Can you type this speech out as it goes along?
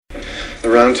The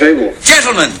round table.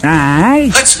 Gentlemen, Aye.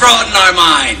 let's broaden our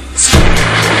minds.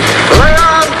 Lay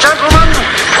on, gentlemen,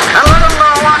 and let them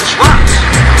know what's what.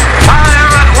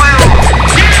 Fire at will.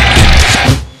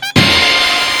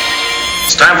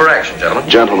 It's time for action, gentlemen.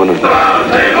 Gentlemen of the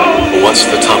round table. What's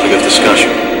the topic of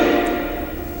discussion?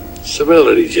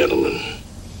 Civility, gentlemen.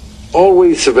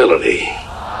 Always civility.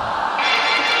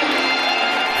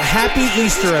 Happy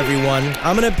Easter, everyone.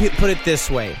 I'm going to put it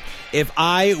this way. If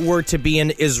I were to be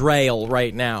in Israel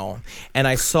right now and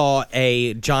I saw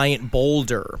a giant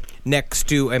boulder next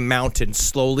to a mountain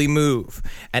slowly move,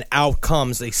 and out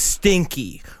comes a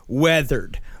stinky,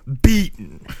 weathered,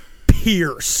 beaten,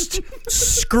 pierced,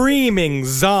 screaming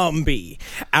zombie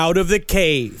out of the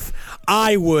cave,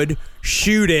 I would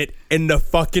shoot it in the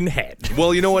fucking head.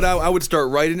 Well, you know what? I would start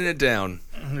writing it down.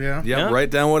 Yeah. Write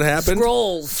down what happened.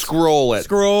 Scroll it.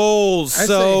 Scrolls. I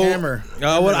say hammer.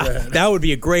 That would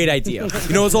be a great idea.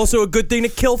 You know, it's also a good thing to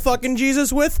kill fucking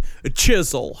Jesus with? A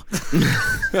chisel.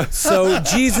 So,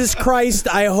 Jesus Christ,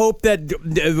 I hope that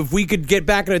if we could get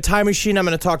back in a time machine, I'm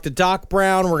going to talk to Doc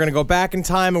Brown. We're going to go back in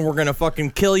time and we're going to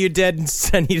fucking kill you dead and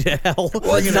send you to hell.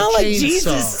 Well, it's not like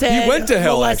Jesus said He went to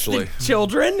hell, molested actually.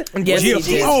 children. Yes, he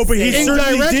did. Oh, but he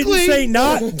certainly didn't say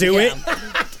not do it.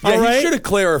 Yeah, All right? He should have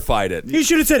clarified it. He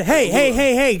should have said,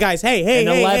 hey, guys, hey, An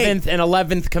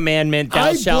 11th commandment,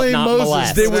 thou shalt not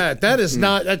molest. That is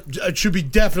not, that should be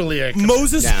definitely a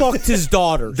Moses fucked his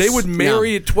daughters. They would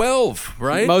marry at 12,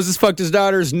 right? Moses fucked his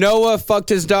daughters. Noah fucked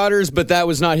his daughters, but that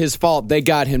was not his fault. They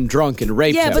got him drunk and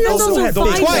raped him. Yeah, but those are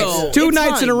fine, twice. though. Two It's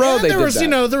nights fine. in a row And they there did was,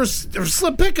 that. there was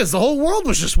slim pickings. The whole world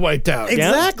was just wiped out.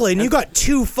 Exactly, and you got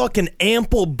two fucking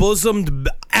ample-bosomed,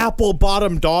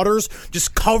 apple-bottomed daughters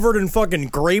just covered in fucking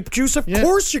grape juice. Of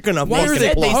course you're gonna. Why are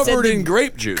they covered in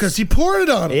grape juice? Because he poured it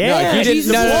on him. Yeah, he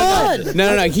Jesus didn't.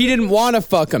 No. He didn't want to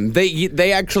fuck him.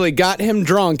 They actually got him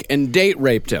drunk and date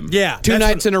raped him. Yeah, two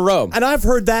nights in a row. And I've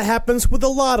heard that happens with a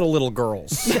lot of little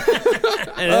girls.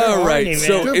 All right.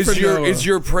 So is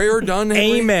your prayer done,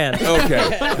 Henry? Amen.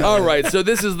 Okay. All right. So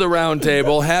this is the round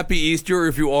table. Happy Easter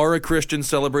if you are a Christian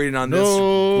celebrating on this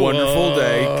wonderful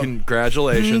day.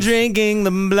 Congratulations. Drinking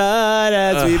the blood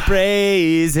as we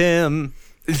praise him.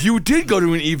 You did go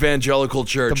to an evangelical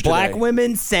church The black today.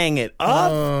 women sang it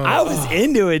up. I was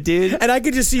into it, dude. And I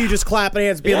could just see you just clapping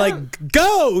hands, being like,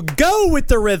 go with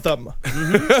the rhythm.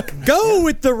 Go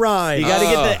with the rhyme. You got to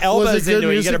get the elbows good into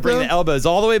it. You got to music, bring though? the elbows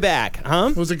all the way back,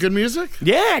 huh? Was it good music?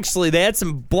 Yeah, actually, they had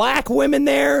some black women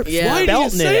there. Why do you belting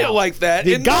say it out. like that?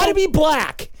 You got to be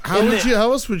black. How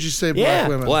else would you say black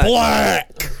women?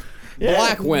 Black.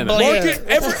 Black women. All of you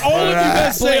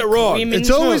guys say it wrong. It's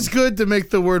always good to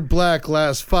make the word black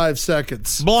last 5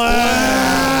 seconds. Black.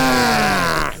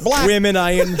 Women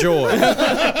I enjoy.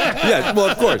 Yeah, well,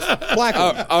 of course. Black.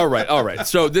 All right.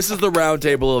 So this is the round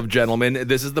table of gentlemen.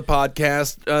 This is the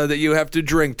podcast that you have to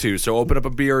drink to. So open up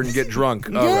a beer and get drunk.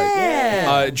 All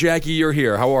right. Jackie, you're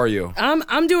here. How are you?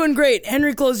 I'm doing great.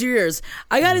 Henry, close your ears.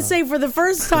 I gotta say, for the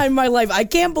first time in my life, I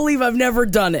can't believe I've never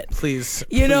done it. Please.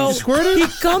 You know, he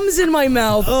comes in my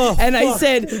mouth, and I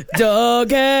said,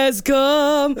 Doug has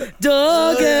come,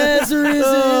 Doug has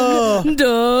risen,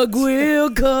 Doug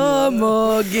will come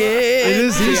again. It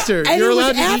is Easter. And You're it was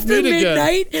allowed to eat after meat again.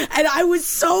 midnight, and I was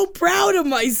so proud of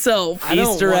myself.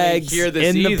 Easter eggs in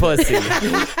the pussy.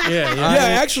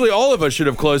 Yeah, actually, all of us should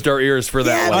have closed our ears for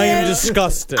that one. I am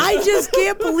disgusted. I just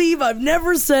can't believe I've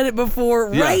never said it before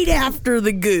right after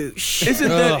the goosh. Isn't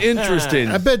that interesting?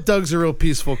 I bet Doug's a real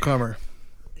peaceful comer.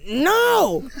 No.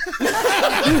 All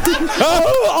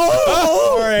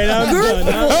right, I'm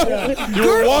done. You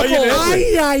were walking in.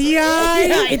 Yeah,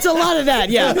 it's a lot of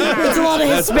that. Yeah, it's a lot of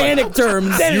Hispanic terms.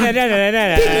 Piñata.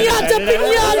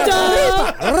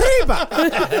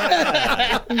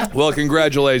 Well,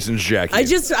 congratulations, Jackie. I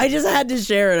just had to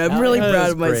share it. I'm really proud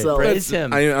of myself. Praise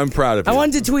him. I'm proud of you. I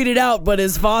wanted to tweet it out, but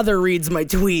his father reads my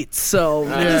tweets, so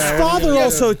His father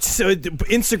also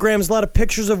Instagrams a lot of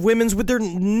pictures of women's with their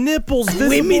nipples visible.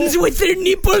 women's with their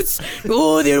nipples.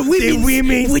 Oh, they're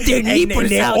women's with their nipples and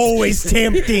they're out. always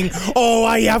tempting. Oh,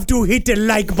 I have to hit the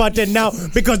like button now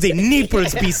because the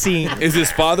nipples be seen. Is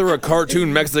his father a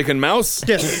cartoon Mexican mouse?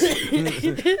 Yes.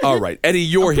 All right, Eddie,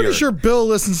 you're here. Pretty sure Bill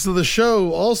listens to the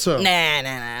show also.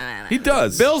 Nah. He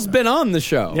does. Bill's been on the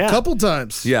show. A couple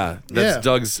times. Yeah, that's Yeah.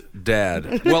 Doug's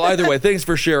dad. Well, either way, thanks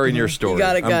for sharing your story. You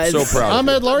got it, guys. I'm so proud I'm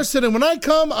of Ed Larson, and when I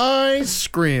come, I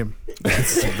scream.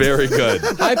 That's very good.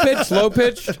 High pitch, low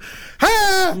pitch.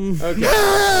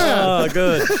 Oh,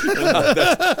 good.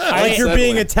 Like you're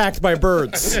being attacked by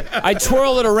birds. I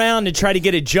twirl it around to try to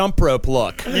get a jump rope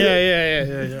look.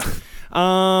 Yeah.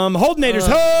 Holdenators,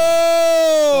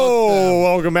 ho!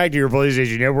 Welcome back to your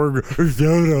PlayStation Network.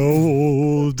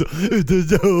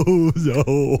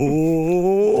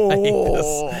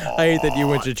 I hate that you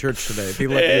went to church today. He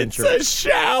let you in It's church. a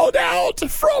shout out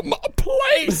from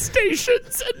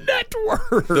PlayStation's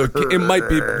network. It might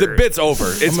be. The bit's over.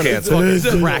 It's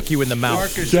canceled. Crack you in the mouth.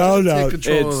 Shout out. It's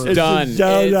It's done.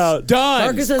 Shout out. Done.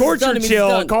 Marcus says it's Scorcher done, it means Chill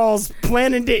done. calls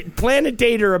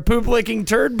Planetator a poop-licking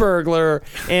turd burglar,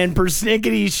 and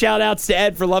persnickety shout-outs to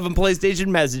Ed for loving PlayStation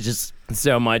messages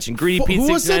so much. And Greedy Pete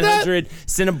who said that? 6900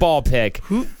 sent a ball pick.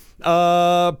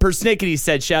 Persnickety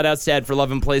said shout-outs to Ed for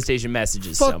loving PlayStation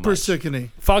messages so Fuck much. persnickety.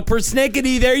 Fuck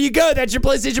persnickety. There you go. That's your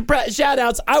PlayStation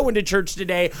shout-outs. I went to church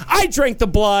today. I drank the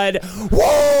blood.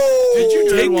 Whoa! Did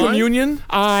you take wine? communion?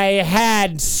 I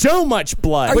had so much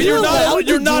blood. But you you're allowed not. to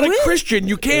You're not a drink? Christian.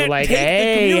 You can't Like, take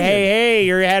the communion. hey,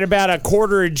 you had about a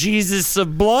quarter of Jesus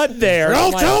of blood there. I'll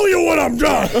I'm like, tell you when I'm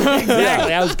done.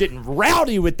 Exactly. I was getting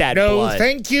rowdy with that No, blood.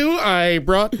 thank you. I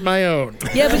brought my own.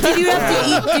 Yeah, but did you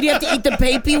have to eat the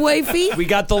papy wafy? We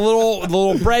got the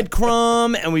little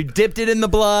breadcrumb, and we dipped it in the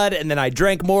blood, and then I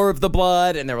drank more of the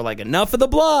blood, and they were like, enough of the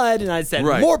blood, and I said,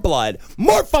 Right. more blood,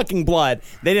 more fucking blood.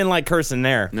 They didn't like cursing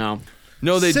there. No.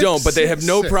 No, they 6, don't, but they have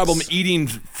no 6. problem eating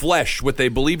flesh, what they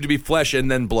believe to be flesh, and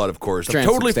then blood, of course. I'm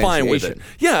totally fine with it.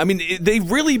 Transubstantiation. Yeah, I mean, they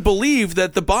really believe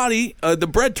that the body, the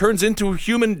bread turns into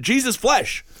human Jesus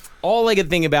flesh. All I could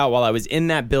think about while I was in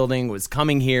that building was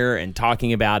coming here and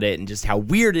talking about it and just how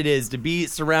weird it is to be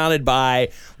surrounded by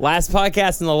Last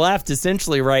Podcast on the Left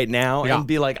essentially right now and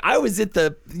be like, I was at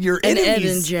your And Ed and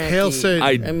enemies. Jackie. Hail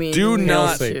Satan. I mean, do Hail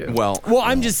not. Satan. Well, Well,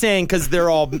 I'm just saying because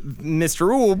they're all Mr.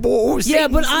 Ooh, Yeah,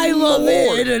 but Satan's I love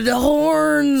Lord. it. The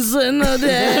horns and the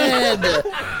head.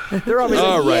 They're always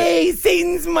All like, right. yay,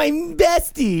 Satan's my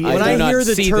bestie. I When do I not hear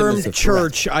the see them term as a threat.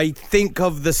 church, I think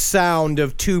of the sound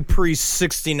of two priests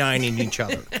 69ing each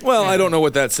other. well, I don't know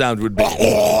what that sound would be.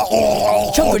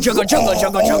 Chugga, chugga, chugga, chugga,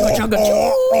 chugga, chugga,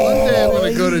 chugga. One day I'm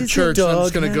going to go to church and I'm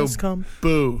just dog going to has go come.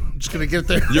 boo. I'm just going to get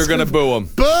there. You're gonna boo him.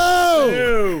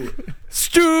 Boo!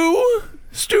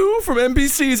 Stu from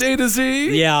NBC's A to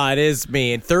Z. Yeah, it is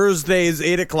me. Thursdays,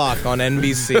 8 o'clock on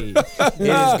NBC. It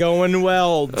is going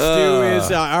well. Stu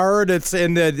is. I heard it's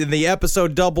in the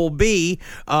episode Double B.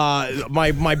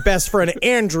 My best friend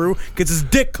Andrew gets his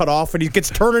dick cut off and he gets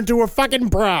turned into a fucking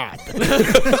broad.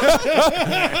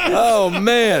 Oh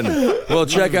man. Well,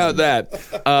 check out that.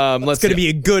 Let's It's going to be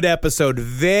a good episode.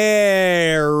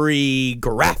 Very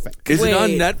graphic. Is it on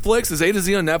Wait. Netflix? Is A to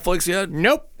Z on Netflix yet?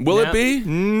 Nope. Will it be?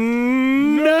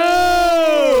 No.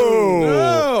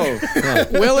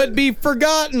 Will it be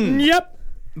forgotten? Yep.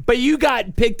 But you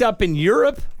got picked up in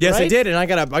Europe. Yes, I right? did, and I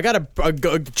got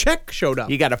a check showed up.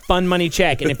 You got a fun money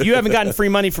check, and if you haven't gotten free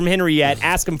money from Henry yet,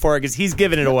 ask him for it because he's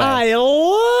giving it away. I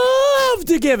love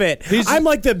to give it. I'm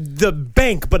like the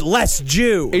bank, but less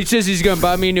Jew. He says he's going to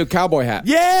buy me a new cowboy hat.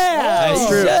 Yeah, That's he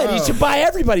true. should. He should buy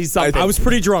everybody something. I was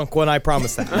pretty drunk when I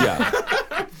promised that. Yeah.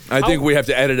 I think we have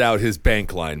to edit out his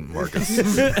bank line, Marcus.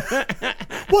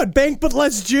 What, bank but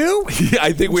less Jew?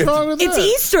 I think we have to. It's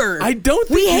Easter. I don't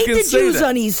think we you hate can the say Jews that.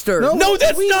 on Easter. No,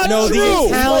 that's not No, true. the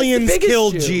Italians biggest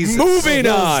killed Jew. Jesus. Moving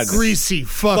on. Greasy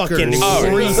fuckers. Fucking All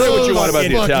right, say what you want about the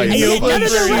Fucking Italians. And yet none of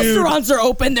their Jew. restaurants are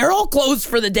open. They're all closed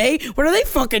for the day. What are they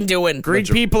fucking doing? Greek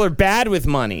people are bad with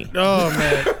money. Oh,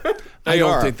 man. I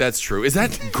don't are. think that's true. Is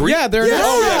that Greece? Yeah, they're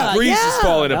Oh, yeah. Greece is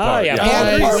falling apart. yeah.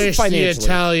 Yeah. Yeah. I wish the Financially.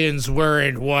 Italians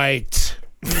weren't white.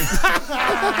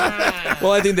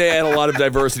 Well, I think they add a lot of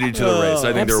diversity to the race.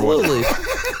 I think they're Absolutely.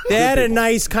 They had a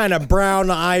nice kind of brown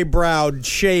eyebrowed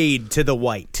shade to the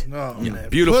white. Oh, man.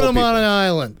 beautiful Put them people. on an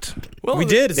island. Well, We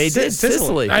did. They did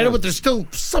Sicily. I know, but there's still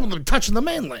some of them touching the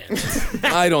mainland.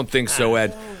 I don't think so,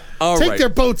 Ed. All Take right. their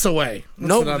boats away. That's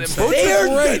No, what I'm the saying. boats They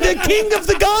are the king of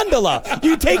the gondola.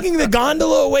 You taking the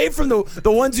gondola away from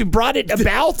the ones who brought it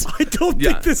about? I don't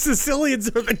Yeah. think the Sicilians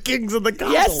are the kings of the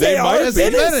gondola. Yes, they are. It's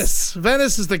Venice.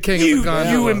 Venice is the king of the You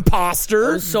gondola.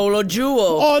 imposter. Solo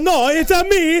jewel. Oh no, it's a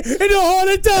me in the whole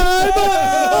time.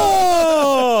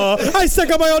 Oh, I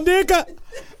suck on my own dick.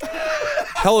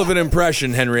 Hell of an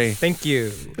impression, Henry. Thank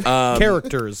you.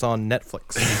 Characters on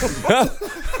Netflix.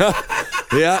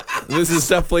 Yeah, this is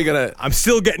definitely gonna. I'm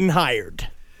still getting hired.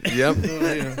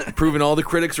 Yep, proving all the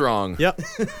critics wrong. Yep.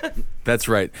 That's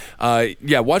right.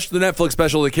 Yeah, watch the Netflix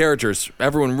special, The Characters.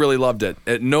 Everyone really loved it.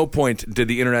 At no point did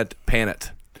the internet pan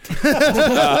it. It's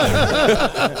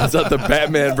not the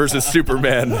Batman versus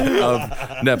Superman of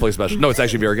Netflix special. No, it's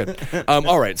actually very good.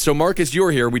 All right, so Marcus,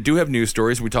 you're here. We do have news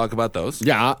stories. We talk about those.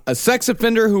 Yeah, a sex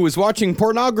offender who was watching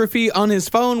pornography on his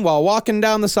phone while walking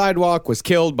down the sidewalk was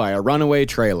killed by a runaway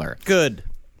trailer. Good.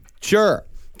 Sure.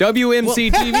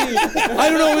 WMC TV. I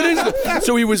don't know what it is.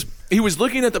 So he was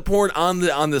looking at the porn on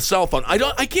the cell phone.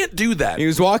 I can't do that. He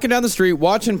was walking down the street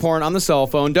watching porn on the cell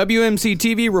phone. WMC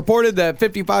TV reported that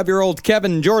 55-year-old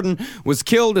Kevin Jordan was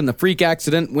killed in the freak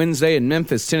accident Wednesday in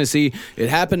Memphis, Tennessee. It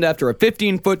happened after a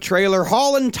 15-foot trailer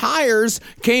hauling tires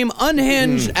came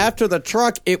unhinged after the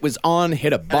truck it was on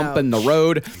hit a bump in the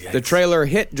road. Yes. The trailer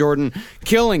hit Jordan,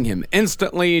 killing him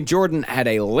instantly. Jordan had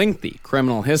a lengthy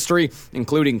criminal history,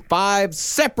 including 5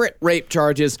 separate rape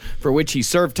charges for which he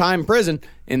served time in prison.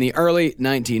 In the early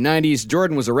 1990s,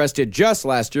 Jordan was arrested just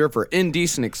last year for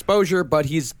indecent exposure, but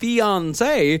his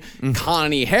fiancée,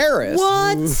 Connie Harris,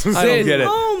 What? I don't get it.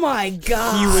 Oh my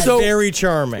God. He was very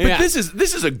charming. But this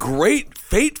is a great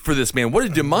fate for this man. What a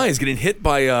demise, getting hit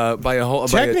by a whole.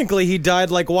 Technically, he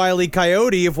died like Wile E.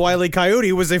 Coyote if Wile E.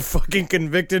 Coyote was a fucking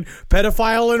convicted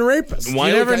pedophile and rapist. You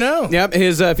never know. Yep,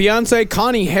 his fiancée,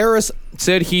 Connie Harris,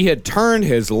 said he had turned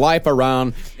his life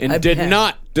around and did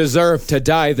not deserve to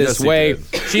die this way.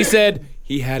 She said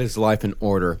he had his life in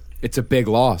order. It's a big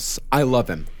loss. I love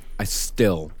him. I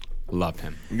still love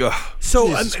him. So,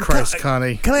 Jesus Christ,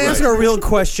 Connie. Can I ask a real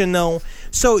question, though?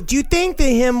 So, do you think that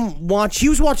he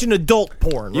was watching adult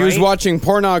porn, right? He was watching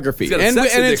pornography. He's got a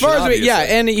sex as far as addiction,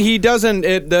 and he doesn't,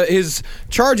 his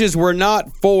charges were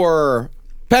not for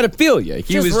pedophilia.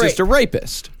 He was just a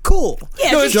rapist. Cool.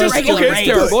 Yeah, No, it's just regular okay. rape. It's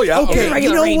terrible. Yeah. Okay, Regular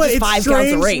you know rape, what? just It's 5 counts of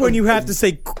strange rape. when you have to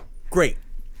say, great.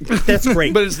 That's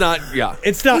great. But it's not. Yeah.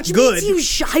 It's not Which good. means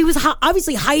he was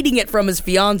obviously hiding it from his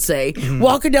fiance,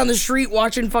 walking down the street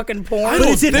watching fucking porn. But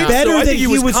is it better I that think he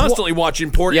was wa- constantly watching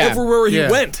porn everywhere he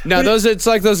went. No, it's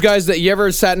like those guys that you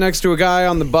ever sat next to a guy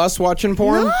on the bus watching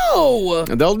porn? No.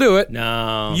 They'll do it.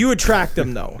 No. You attract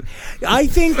them, though. I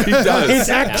think it's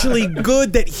actually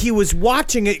good that he was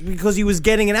watching it because he was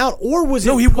getting it out. Or was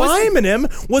it priming him?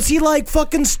 Was he like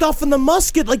fucking stuffing the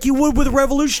musket like you would with a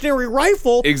revolutionary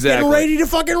rifle? Exactly. Getting ready to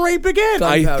fucking rape again.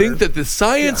 I think that the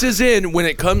science is in when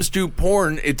it comes to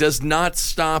porn. It does not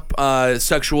stop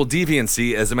sexual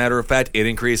deviancy. As a matter of fact, it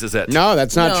increases it. No,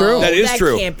 that's not No. true. That is that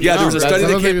true. can't be Yeah, there true. was a study I that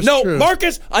don't think came. it's No, true.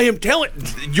 Marcus, I am telling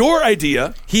your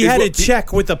idea. He is had what- to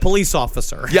check with the police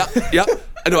officer. Yeah.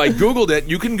 I know. I googled it.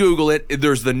 You can Google it.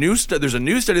 There's a new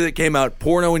study that came out.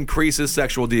 Porno increases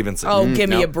sexual deviancy. Oh,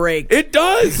 give me a break. It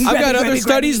does. I've got Grab other me, grab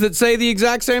studies that say the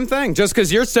exact same thing. Just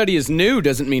because your study is new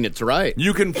doesn't mean it's right.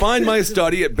 You can find my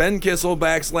study at Ben Kissel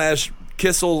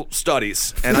 /Kissel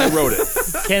Studies, and I wrote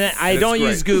it. I don't great.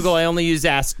 use Google. I only use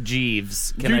Ask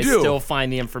Jeeves. Can You I do. still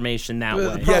find the information that way?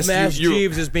 Problem Yes, Ask you-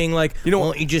 Jeeves is being like, You know- why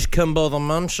don't you just come by the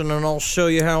mansion and I'll show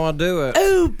you how I do it.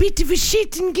 Oh, bit of a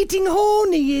shit and getting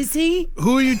horny, is he?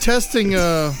 Who are you testing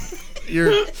your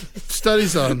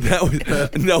studies on?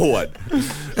 No one.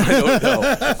 I don't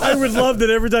know. I would love that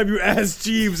every time you ask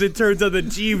Jeeves, it turns out that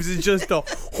Jeeves is just a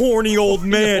horny old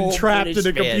man old trapped in a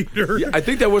British man. computer. Yeah, I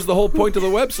think that was the whole point of the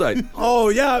website. Oh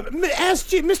yeah,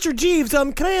 Mr. Jeeves.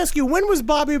 Can I ask you when was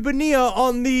Bobby Bonilla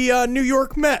on the New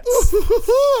York Mets?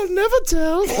 I'll never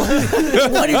tell.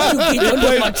 What did you get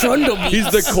under my trundle beats?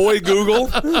 He's the coy Google.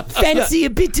 Fancy a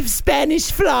bit of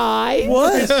Spanish fly?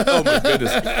 What? Oh my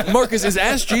goodness. Marcus, is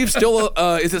Ask Jeeves still?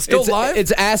 Is it still live?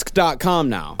 It's ask.com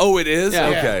now. Oh, it is. Yeah.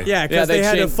 Okay. Yeah, because they they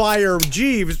had to changed- fire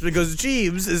Jeeves because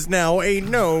Jeeves is now a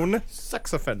known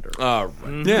sex offender. All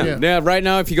right. Yeah. Right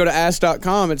now, if you go to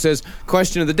ask.com, it says,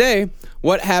 question of the day,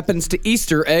 what happens to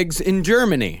Easter eggs in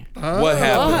Germany? What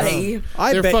happened? Why?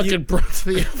 I They're bet fucking you. brought to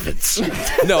the ovens.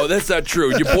 No, that's not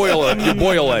true. You boil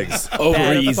eggs.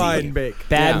 Bad, Fine bake.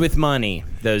 bad Yeah. with money.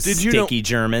 Those Did you know sticky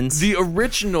Germans. The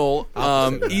original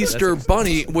Easter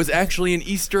bunny was actually an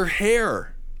Easter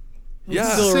hare. Yeah.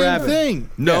 Still a Same rabbit. thing.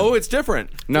 No, it's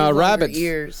different. No, rabbits.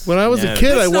 Ears. When I was No, a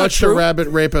kid, I that's not watched a true. rabbit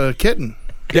rape a kitten.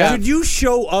 Yeah. Should you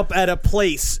show up at a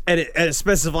place at a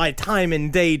specified time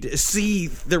and day to see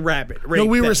the rabbit? No,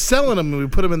 we were them? selling them and we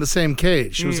put them in the same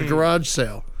cage. It was a garage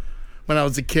sale when I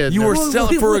was a kid. You were There-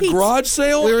 selling for a wait. garage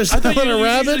sale? We were I thought selling you a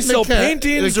rabbit usually and a sell cat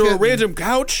paintings and a or a kitten. random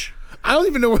couch. I don't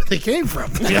even know where they came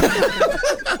from.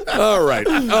 All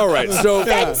right. So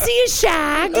Fancy a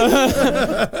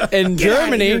shag? In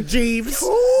Germany, Jeeves.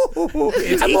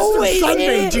 It's I'm Easter always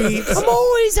Sunday, here. Jeeves. I'm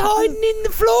always hiding in the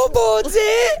floorboards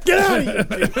here. Get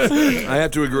out of here. I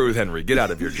have to agree with Henry. Get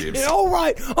out of here, Jeeves. All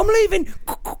right, I'm leaving.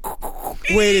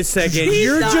 Wait a second. He's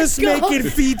You're not just gone. making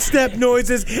feet step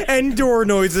noises and door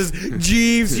noises.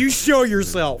 Jeeves, you show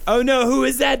yourself. oh no, who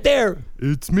is that there?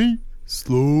 It's me.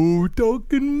 Slow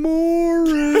talking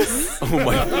Morris. Oh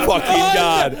my fucking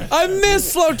God. I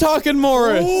miss slow talking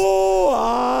Morris. Oh,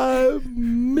 I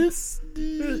missed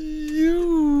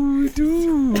you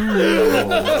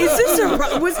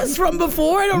Was this from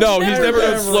before? I don't No, he's never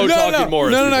done slow talking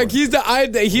Morris. No.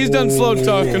 before. He's done slow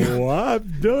talking.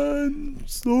 I've done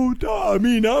slow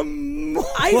talking.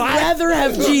 I'd rather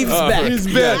have Jeeves back. He's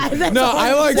been. No,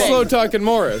 I like slow talking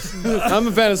Morris. I'm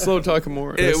a fan of slow talking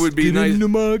Morris. It would be nice. into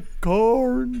my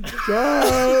car and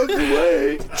drive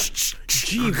away.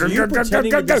 Jeeves, are you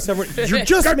pretending to be someone? You're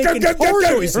just making car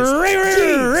noises. It's a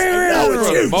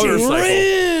motorcycle.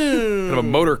 Kind of a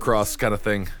motocross kind of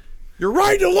thing. You're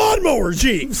riding a lawnmower,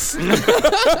 Jeeves. I'm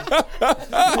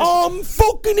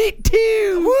fucking it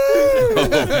too.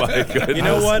 Oh my goodness. You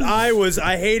know what?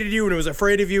 I hated you and was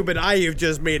afraid of you, but I have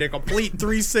just made a complete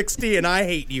 360 and I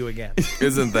hate you again.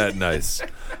 Isn't that nice?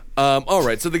 All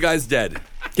right, so the guy's dead.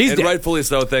 He's dead. Rightfully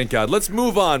so, thank God. Let's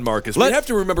move on, Marcus. We have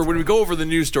to remember, when we go over the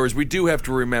news stories, we do have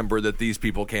to remember that these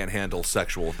people can't handle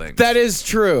sexual things. That is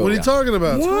true. What are you talking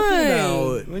about?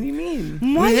 Why? What do you mean?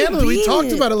 We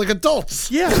talked about it like adults.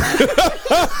 Yeah.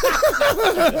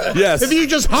 Yes. If you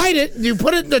just hide it and you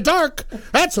put it in the dark,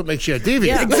 that's what makes you a deviant.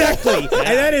 Yeah, exactly. And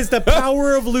that is the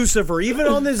power of Lucifer. Even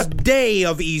on this day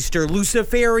of Easter,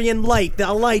 Luciferian light,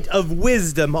 the light of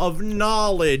wisdom, of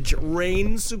knowledge,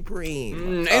 reigns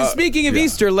supreme. And speaking of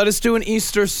Easter, let us do an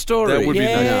Easter story. That would be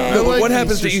nice. I like What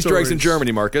happens to Easter Easter eggs in stories.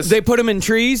 Germany, Marcus? They put them in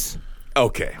trees.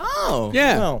 Okay. Oh.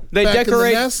 Yeah. No. They Back in the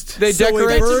decorate. nest? They So a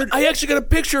decorate. bird- I actually got a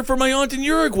picture from my aunt in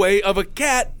Uruguay of a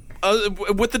cat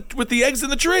with the eggs in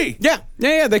the tree. Yeah.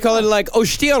 They call it like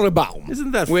Osterbaum.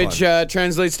 Isn't that fun? Which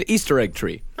translates to Easter egg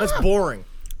tree. That's boring.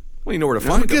 Well, you know where to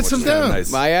find them. gets which them is kinda down?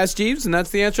 Nice. I asked Jeeves, and that's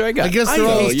the answer I got. I guess they're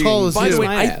all as tall as By the you. way,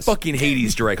 my I ass. fucking hate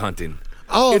Easter egg hunting.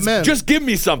 Oh, man. Just give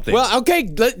me something. Well, okay,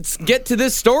 let's get to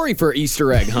this story for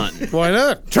Easter egg hunting. Why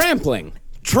not? Trampling,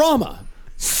 trauma,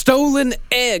 stolen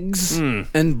eggs,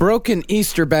 and broken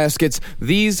Easter baskets.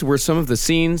 These were some of the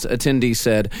scenes, attendees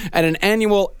said, at an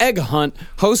annual egg hunt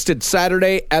hosted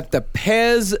Saturday at the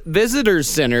Pez Visitors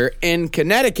Center in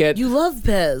Connecticut. You love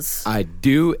Pez. I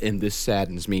do, and this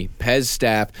saddens me. Pez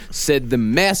staff said the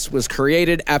mess was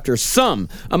created after some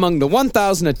among the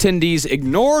 1,000 attendees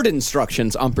ignored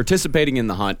instructions on participating in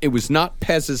the hunt. It was not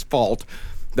Pez's fault.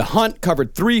 The hunt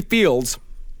covered 3 fields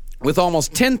with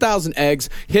almost 10,000 eggs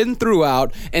hidden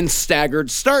throughout and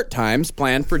staggered start times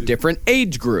planned for different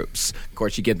age groups. Of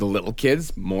course, you give the little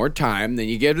kids more time than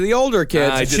you give to the older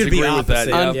kids. I should be disagree with that.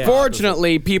 opposite. Yeah.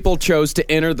 Unfortunately, people chose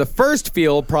to enter the first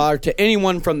field prior to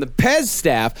anyone from the Pez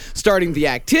staff starting the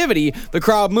activity. The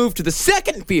crowd moved to the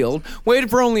second field,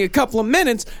 waited for only a couple of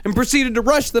minutes, and proceeded to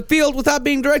rush the field without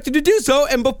being directed to do so.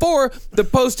 And before the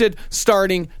posted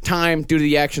starting time, due to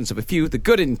the actions of a few, the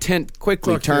good intent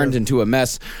quickly turned into a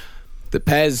mess. The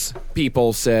Pez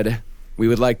people said, "We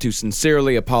would like to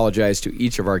sincerely apologize to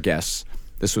each of our guests.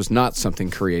 This was not something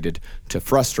created to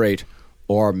frustrate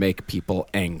or make people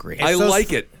angry." I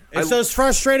like it. It's those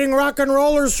frustrating rock and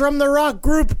rollers from the rock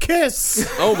group Kiss.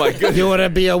 Oh my goodness. You want to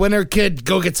be a winner, kid?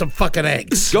 Go get some fucking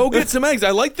eggs. Go get some eggs.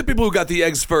 I like the people who got the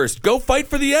eggs first. Go fight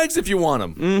for the eggs if you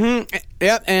want them.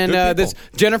 Yep, and Good this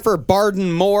people. Jennifer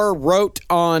Barden Moore wrote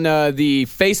on the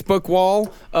Facebook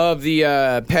wall of the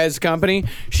Pez company.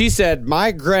 She said,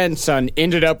 "My grandson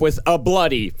ended up with a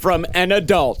bloody from an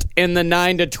adult in the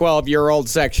 9 to 12-year-old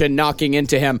section knocking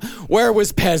into him. Where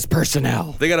was Pez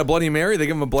personnel?" They got a Bloody Mary? They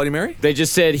give him a Bloody Mary? They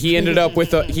just said he ended up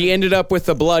with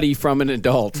a bloody from an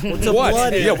adult. What?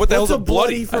 bloody? Yeah, what the hell's What's a a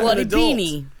bloody? bloody from Bloody an adult?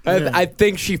 beanie. I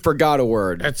think she forgot a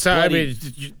word. It's, I mean,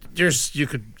 you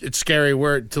could. It's scary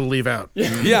word to leave out.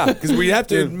 Yeah, because we have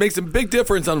to make some big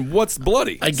difference on what's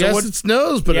bloody. I guess it's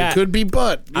nose, but Yeah. it could be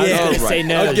butt. I was Yeah. going to Right. say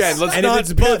no. Again, let's And not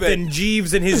if it's butt, pivot. then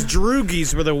Jeeves and his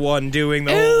droogies were the one doing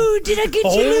the whole... Oh, did I get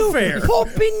whole you a little affair. pop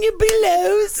in your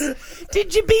billows?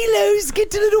 Did your billows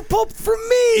get a little pop from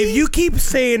me? If you keep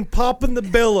saying popping the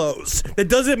billows, that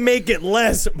doesn't make it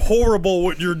less horrible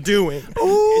what you're doing.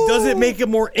 It doesn't make it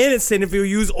more innocent if you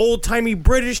use old-timey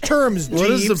British terms, Jeeves. What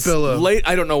is the billow?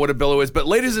 I don't know what a billow is, but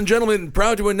ladies and gentlemen,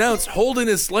 proud to announce Holden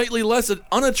is slightly less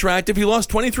unattractive. He lost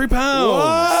 23 pounds.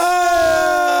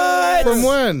 From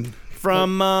when?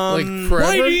 From Like Why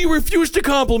forever? do you refuse to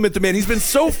compliment the man? He's been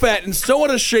so fat and so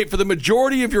out of shape for the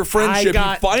majority of your I friendship.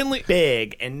 got He finally.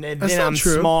 big, and then not I'm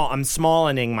true. small. I'm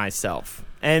smallening myself,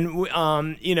 and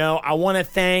I want to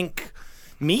thank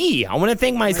me. I want to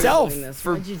thank myself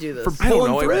for Why'd you do this? for I don't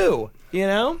pulling know. through. You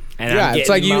know, and Yeah, I'm it's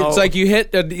like getting you. It's like you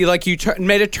hit.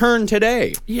 Made a turn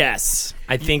today. Yes,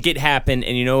 I think it happened,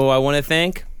 and you know who I want to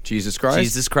thank? Jesus Christ.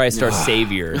 Jesus Christ, our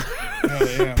Savior.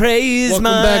 Praise Welcome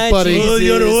my back, buddy. Jesus.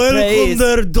 You're welcome praise.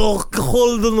 there, Doc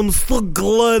Holden. I'm so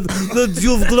glad that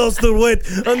you've lost the weight.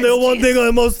 And the one thing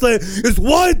I must say is,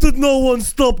 why did no one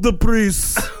stop the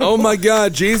priest? Oh my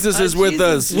God, Jesus is with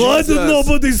us. Why did Jesus.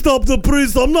 nobody stop the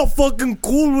priest? I'm not fucking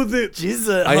cool with it.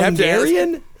 Jesus, I have to ask-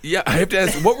 Hungarian? Yeah, I have to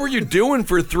ask, what were you doing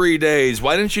for 3 days?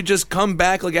 Why didn't you just come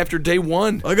back like after day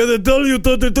 1? I gotta tell you,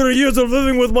 33 years of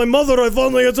living with my mother, I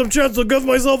finally had some chance to give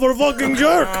myself a fucking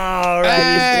jerk. All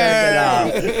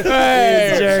right,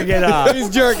 he's jerking off. He's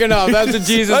jerking off. That's what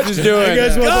Jesus is doing. Hey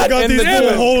guys, I got in these the little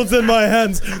gym. holes in my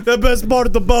hands. The best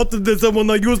part about it is that when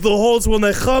I use the holes when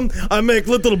I come, I make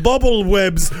little bubble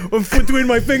webs. Between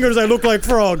my fingers, I look like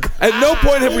frog. At no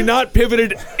point have we not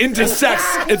pivoted into sex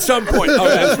at some point. Oh,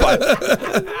 that's fine.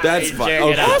 That's fine.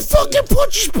 Okay. I fucking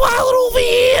Pontius Pilate over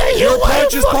here. You're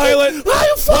Pontius Pilate?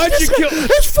 Why'd you kill...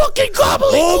 It's fucking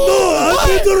gobbling. Oh no, I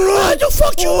did the wrong. Why the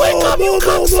fuck you wake up, you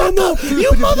cocksucker?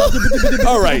 You mother...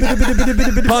 All right.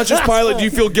 Pontius Pilate, do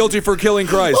you feel guilty for killing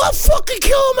Christ? I'll fucking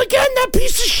kill him again, that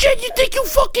piece of shit. You think you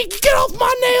fucking can get off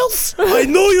my nails? I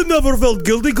know you never felt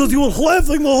guilty because you were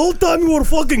laughing the whole time you were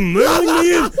fucking nailing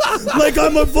me in like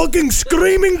I'm a fucking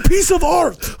screaming piece of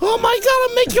art. Oh my God,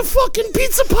 I'll make your fucking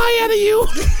pizza pie out of you.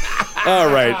 All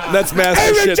right. That's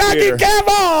master shit theater.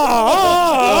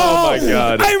 Oh, my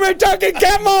God. I'm a talking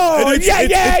camel. And it's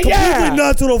completely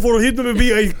natural for him to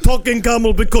be a talking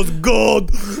camel because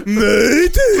God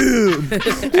made him. And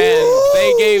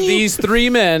they gave these 3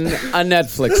 men a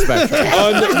Netflix special.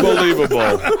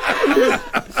 Unbelievable.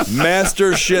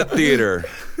 Master shit theater.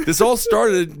 This all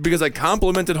started because I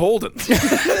complimented Holden. See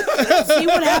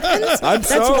what happens? I'm That's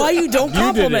sorry. why you don't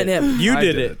compliment him. You I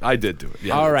did it. I did do it.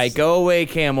 Yeah. All right, go away,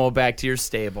 Camel. Back to your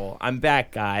stable. I'm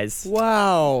back, guys.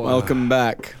 Wow. Welcome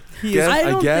back.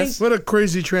 I guess. What a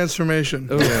crazy transformation.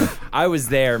 I was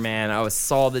there, man. I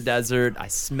saw the desert. I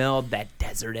smelled that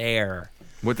desert air.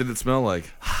 What did it smell like?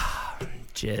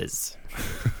 Jizz.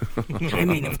 I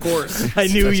mean, of course. I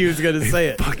knew you was going to say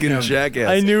it. Fucking jackass.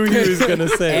 I knew he was going to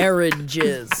say it. Arid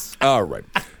jizz. All right.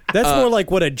 That's more like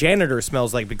what a janitor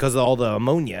smells like because of all the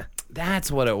ammonia.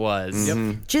 That's what it was.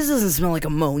 Jizz doesn't smell like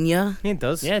ammonia. Yeah, it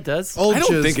does. Yeah, it does. Old I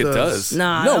don't jizz think it does.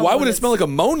 Nah, No, not why when would it it's- smell like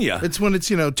ammonia? It's when it's,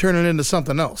 turning into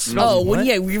something else. Oh, when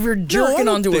we were jerking don't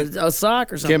onto think- a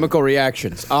sock or something. Chemical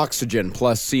reactions. Oxygen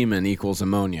plus semen equals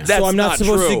ammonia. That's So I'm not not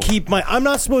supposed true. to keep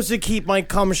my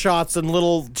cum shots and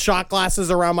little shot glasses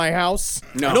around my house.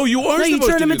 No, you are No, you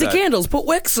supposed turn to them do into that. candles. Put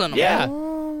wicks on them. Yeah.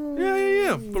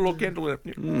 Yeah. Put a little candle in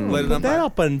it. Light it Put on that fire.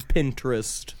 up on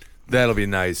Pinterest. That'll be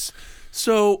nice.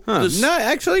 So, Huh. this- No,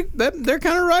 actually, they're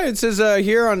kind of right. It says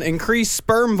here on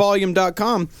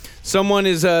increasespermvolume.com, someone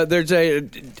is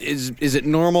is it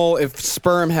normal if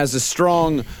sperm has a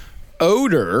strong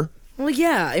odor? Well,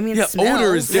 yeah. I mean, Yeah, it smells.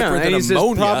 odor is different and than he says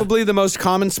ammonia. probably the most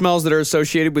common smells that are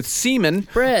associated with semen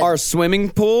Bread. are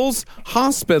swimming pools,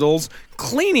 hospitals,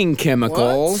 cleaning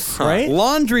chemicals, Right?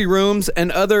 laundry rooms,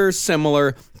 and other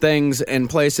similar things and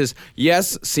places.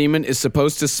 Yes, semen is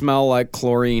supposed to smell like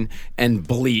chlorine and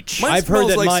bleach. Mine I've heard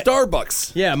smells that like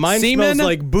Starbucks. Yeah, mine Semen? smells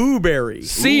like booberry.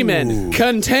 Semen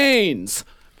contains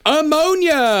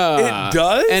ammonia. It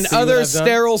does? And See what other I've done?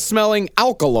 sterile smelling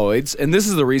alkaloids. And this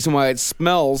is the reason why it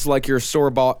smells like your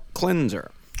store-bought cleanser.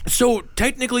 So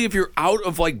technically, if you're out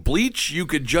of like bleach, you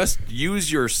could just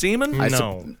use your semen.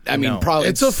 I mean, probably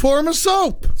It's a form of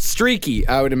soap. streaky,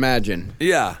 I would imagine.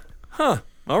 Yeah. Huh.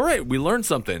 All right. We learned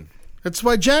something. That's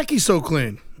why Jackie's so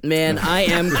clean. Man, I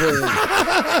am clean.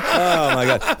 Oh my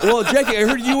God. Well, Jackie, I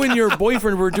heard you and your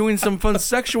boyfriend were doing some fun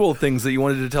sexual things that you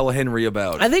wanted to tell Henry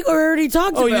about. I think we already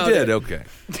talked Oh, you about did. it. Okay.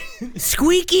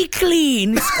 Squeaky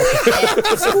clean.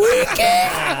 Squeaky.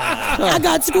 I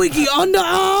got squeaky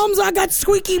underarms. I got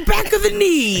squeaky back of the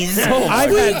knees.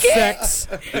 I've had sex.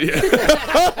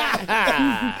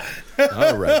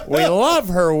 All right. We love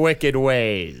her wicked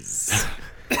ways.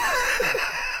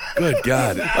 Good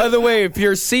God. By the way, if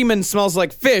your semen smells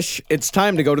like fish, it's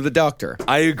time to go to the doctor.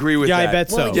 I agree with Yeah, that. I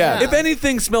bet so. Yeah. If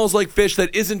anything smells like fish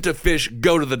that isn't a fish,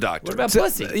 go to the doctor. What about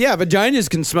pussy? Yeah, vaginas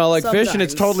can smell like fish, and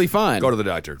it's Sometimes. totally fine. Go to the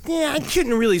doctor. Yeah, it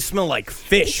shouldn't really smell like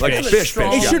fish. Like fish. fish,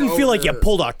 fish. It Yeah. shouldn't feel like you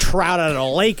pulled a trout out of a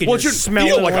lake and Well, it you're shouldn't feel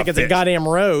smelling like like a it's a fish. goddamn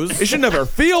rose. It should never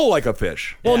feel like a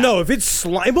fish. Well, no, if it's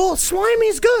slimy, well,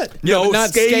 slimy's good. No, but not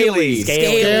scaly.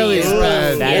 Scaly is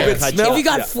bad. That If it cuts smells- If you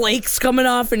got flakes coming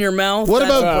off in your mouth. What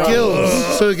that's about a problem.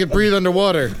 gills so you can breathe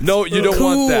underwater? No, you don't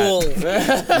want Cool.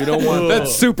 that. You don't want that.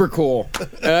 That's super cool.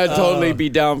 I'd totally be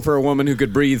down for a woman who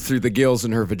could breathe through the gills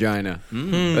in her vagina.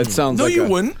 That sounds No, like you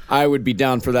wouldn't. I would be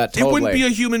down for that It totally. wouldn't be a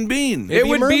human being. It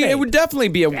would be. mermaid. It would definitely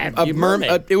be a be a mermaid.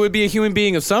 mermaid. It would be a human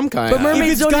being of some kind. But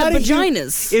mermaids don't have a hu-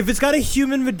 vaginas. if it's got a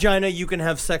human vagina, you can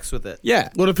have sex with it. yeah.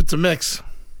 What if it's a mix?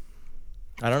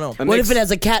 I don't know. What if it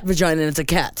has a cat vagina and it's a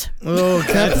cat? Oh,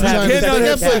 cat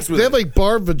vaginas. They have like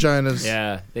barbed vaginas.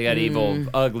 Yeah, they got evil,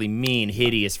 ugly, mean,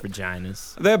 hideous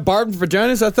vaginas. They have barbed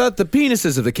vaginas? I thought the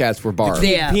penises of the cats were barbed.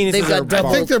 Yeah, they've got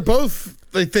I think they're both,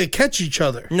 like, they catch each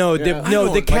other. No,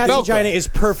 the cat vagina is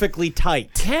perfectly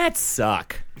tight. Cats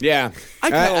suck. Yeah.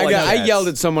 I yelled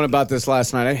at someone about this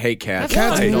last night. I hate cats.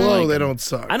 Cats I don't below, like they them. don't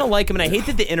suck. I don't like them, and I hate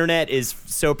that the internet is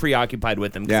so preoccupied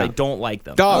with them because Yeah. I don't like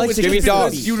them. Dogs. Give me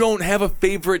dogs. You don't have a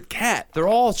favorite cat. They're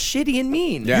all shitty and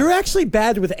mean. Yeah. You're actually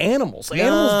bad with animals.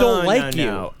 Animals don't like you.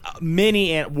 No.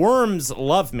 Many worms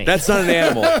love me. That's not an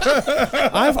animal.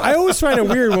 I always find it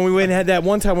weird when we went and had that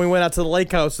one time we went out to the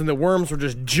lake house and the worms were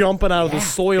just jumping out of the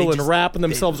soil and wrapping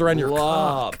themselves around your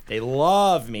cock. They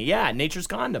love me. Yeah, nature's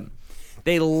condom.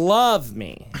 They love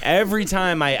me. Every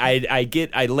time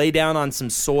I lay down on some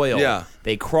soil, Yeah.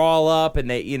 they crawl up and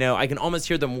they, I can almost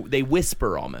hear them. They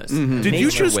whisper almost. Did you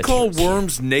Nature just call whispers.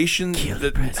 worms nation?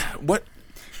 What?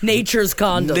 Nature's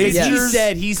condom. He Yes.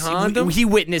 said condom? he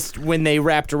witnessed when they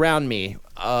wrapped around me,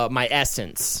 my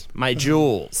essence, my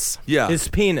jewels. Yeah. His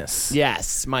penis.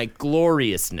 Yes, my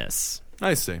gloriousness.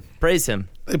 I see. Praise him.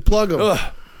 They plug them.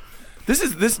 Ugh.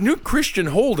 This new Christian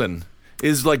Holden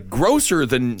is like grosser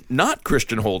than not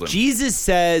Christian Holden. Jesus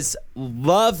says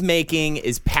love making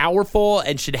is powerful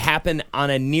and should happen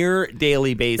on a near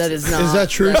daily basis. That is not. Is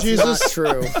that true, Jesus? Not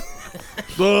true.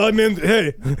 I mean,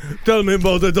 hey, tell me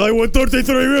about it. I went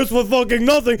 33 years for fucking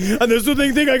nothing, and the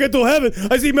soothing thing I get to heaven,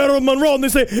 I see Marilyn Monroe, and they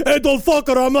say, hey, don't fuck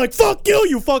her. I'm like, fuck you,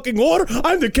 you fucking whore.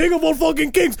 I'm the king of all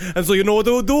fucking kings. And so you know what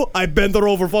they would do? I bend her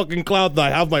over fucking cloud, and I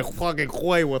have my fucking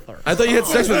way with her. I thought you had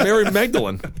sex with Mary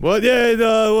Magdalene. Well,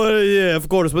 yeah, of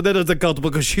course, but that doesn't count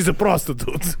because she's a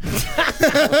prostitute.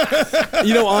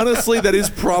 Honestly, that is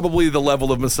probably the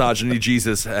level of misogyny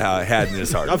Jesus had in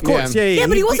his heart. Of course, yeah. Yeah,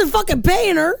 but he wasn't fucking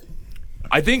paying her.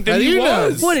 I think that How do he you know?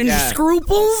 was. What, in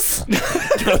scruples?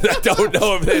 I don't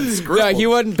know if that's screwed. Yeah, he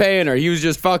wasn't paying her. He was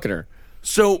just fucking her.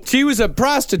 So She was a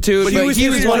prostitute, but he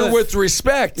was one of with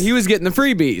respect. He was getting the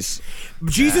freebies.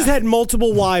 Jesus had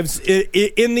multiple wives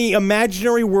in the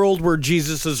imaginary world where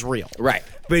Jesus is real. Right.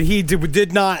 But he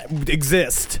did not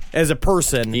exist as a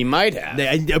person. He might have.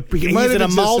 He's might an have existed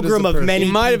amalgam as a of person. many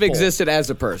He might have people. existed as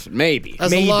a person. Maybe. As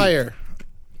Maybe. a liar.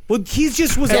 Well, he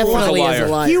just was Definitely a as a liar.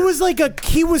 liar.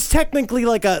 He was technically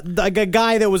like a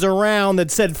guy that was around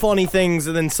that said funny things,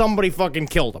 and then somebody fucking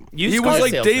killed him. He was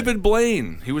like David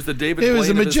Blaine. He was the David He Blaine was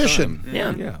a of his magician.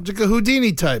 time. Yeah. It's like a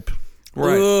Houdini type.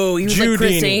 Right. Ooh, he was like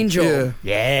Chris Houdini. Angel. Yeah.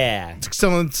 Yeah. It's like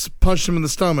someone punched him in the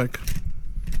stomach.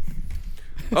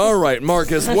 All right,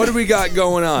 Marcus, what do we got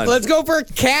going on? Let's go for a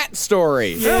cat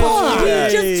story. We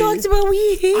just talked about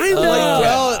we hate them.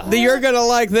 Well, you're going to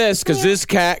like this because this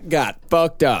cat got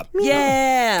fucked up.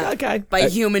 Yeah. Okay. By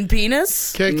human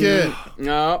penis? Kick it.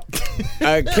 No.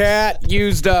 A cat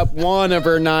used up one of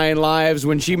her 9 lives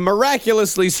when she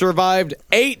miraculously survived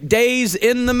 8 days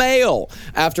in the mail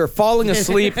after falling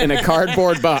asleep in a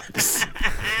cardboard box.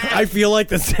 I feel like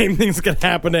the same thing's gonna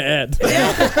happen to Ed. He's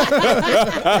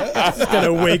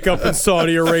gonna wake up in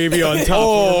Saudi Arabia on top of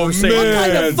a What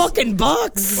kind of fucking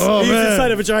box? He's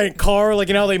inside of a giant car, like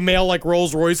how they mail like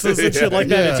Rolls Royces and shit like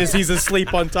that. Yeah. It's just he's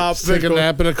asleep on top. Take a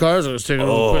nap in a car. So I was taking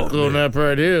a quick little nap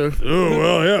right here. Oh,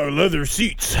 well, yeah, leather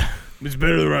seats. It's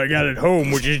better than what I got at home,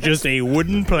 which is just a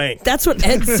wooden plank. That's what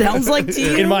Ed sounds like to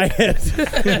you? In my head.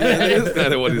 That is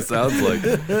kind of what it sounds like.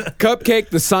 Cupcake,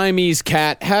 the Siamese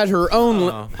cat, had her own. We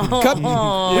used to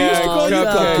call you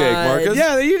God. Cupcake, Marcus.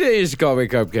 Yeah, you did used to call me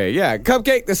Cupcake. Yeah,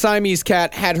 Cupcake, the Siamese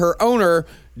cat, had her owner,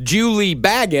 Julie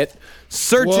Baggett,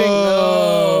 searching.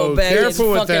 Oh, careful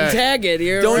with fucking that. tag it.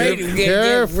 You're Don't right. be Get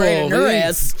careful. right in her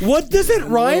ass. What does it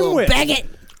rhyme with? Bag it.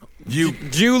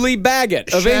 Julie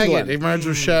Baggett of Shagget. England. It reminds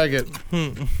me of Shagget.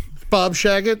 Bob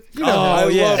Shagget. You know I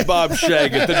love Bob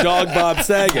Shagget, the dog Bob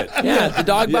Saget. Yeah, the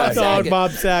dog Bob Dog Saget.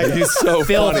 Bob Saget. He's so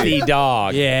Filthy funny.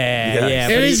 dog. Yeah, yeah.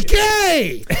 And he's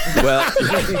gay. Well,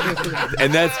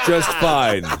 and that's just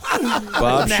fine.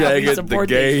 Bob Now we Saget, the support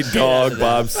gay the shit out dog of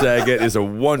Bob Saget, is a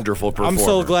wonderful performer. I'm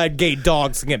so glad gay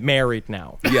dogs can get married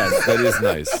now. Yes, that is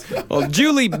nice. Well,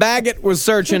 Julie Baggett was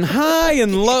searching high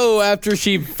and low after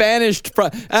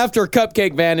after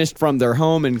Cupcake vanished from their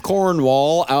home in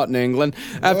Cornwall, out in England,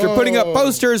 after putting up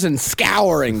posters and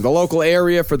scouring the local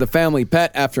area for the family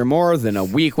pet. After more than a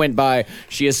week went by,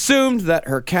 she assumed that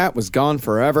her cat was gone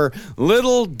forever.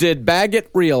 Little did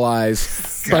Baggett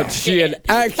realize, but she had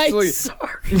actually. I'm sorry.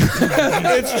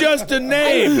 It's just a I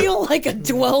name. feel like a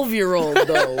 12-year-old,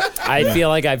 though. I feel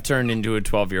like I've turned into a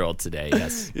 12-year-old today,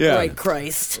 yes. Yeah. Right,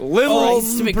 Christ. Little.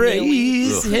 Christ McNeely.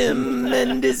 Praise him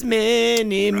and his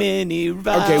many, many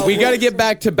vows. Okay, we got to get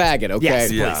back to Baggett, okay?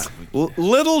 Yes, Yeah. please.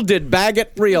 Little did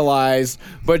Baggett realize,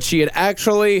 but she had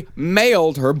actually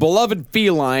mailed her beloved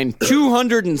feline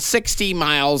 260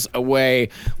 miles away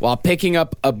while packing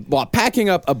up a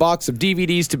box of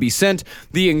DVDs to be sent.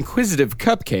 The inquisitive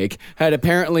Cupcake had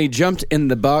apparently jumped in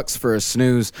the box for a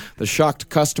snooze. The shocked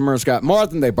customers got more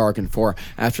than they bargained for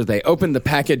after they opened the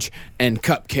package and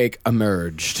Cupcake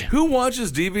emerged. Who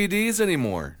watches DVDs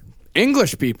anymore?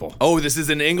 English people. Oh, this is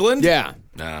in England? Yeah.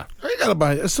 Nah.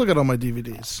 I still got all my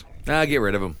DVDs. Nah, get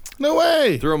rid of them. No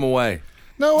way. Throw them away.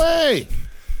 No way.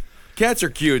 Cats are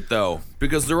cute, though,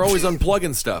 because they're always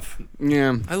unplugging stuff.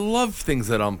 Yeah. I love things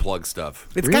that unplug stuff.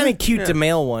 It's kind of cute to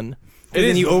mail one. And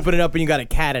then you open it up and you got a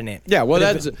cat in it. Yeah, well,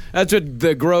 that's what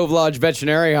the Grove Lodge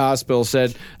Veterinary Hospital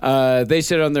said. They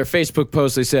said on their Facebook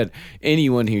post, they said,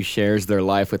 anyone who shares their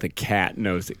life with a cat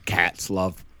knows that cats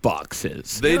love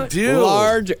boxes. They do.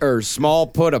 Large or small,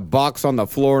 put a box on the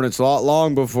floor, and it's not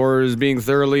long before it is being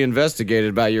thoroughly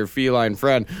investigated by your feline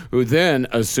friend, who then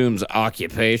assumes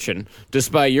occupation,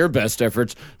 despite your best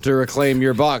efforts to reclaim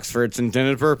your box for its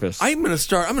intended purpose. I'm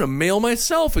gonna mail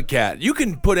myself a cat. You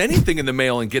can put anything in the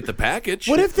mail and get the package.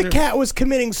 What if the cat was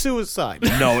committing suicide?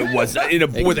 No, it wasn't. In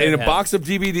a box of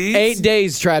DVDs? 8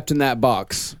 days trapped in that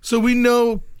box. So we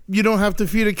know you don't have to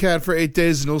feed a cat for 8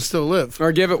 days and it'll still live.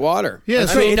 Or give it water. Yeah,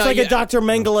 I mean, it's like a Dr.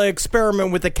 Mengele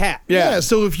experiment with the cat. Yeah,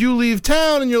 so if you leave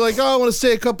town and you're like, oh, I want to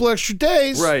stay a couple extra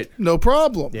days, right? No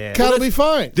problem. Yeah. Cat will be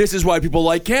fine. This is why people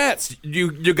like cats.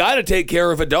 You got to take care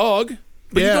of a dog,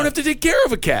 but you don't have to take care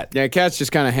of a cat. Yeah, cats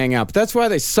just kind of hang out. But that's why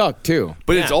they suck, too.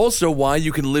 But it's also why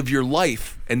you can live your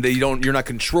life and you're not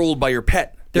controlled by your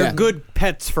pet. They're good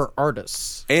pets for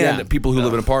artists. And people who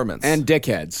live in apartments. And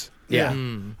dickheads. Yeah.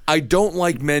 I don't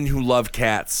like men who love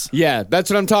cats. Yeah, that's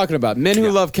what I'm talking about. Men who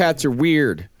love cats are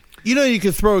weird. You know, you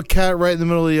could throw a cat right in the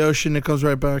middle of the ocean, it comes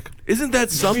right back. Isn't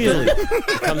that something?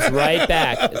 It comes right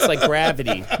back. It's like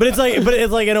gravity. But it's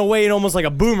like in a way, almost like a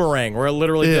boomerang, where it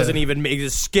literally doesn't even it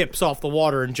just skips off the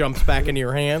water and jumps back into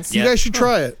your hands. You guys should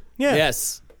try it. Yeah.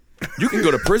 Yes. You can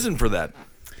go to prison for that.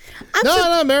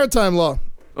 No, maritime law.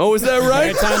 Oh, is that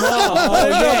right? Maritime law. Oh,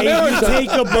 yeah. You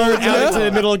take a boat out into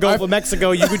the middle of the Gulf of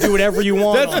Mexico. You could do whatever you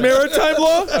want. That's maritime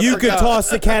law? You could toss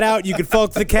the cat out. You could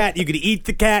fuck the cat. You could eat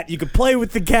the cat. You could play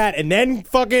with the cat and then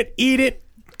fuck it, eat it,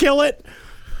 kill it.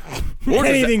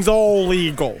 Anything's all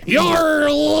legal.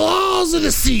 Your laws of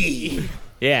the sea.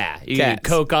 Yeah. You could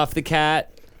coke off the cat.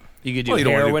 You could do you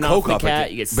don't wanna do heroin coke off the off a cat.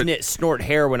 cat, You could snort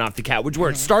heroin off the cat, which is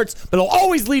where it starts, but it'll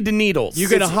always lead to needles. You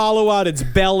could hollow out its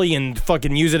belly and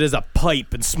fucking use it as a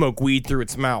pipe and smoke weed through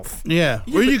its mouth. Yeah.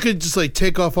 Or you could just like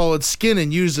take off all its skin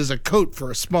and use it as a coat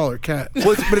for a smaller cat.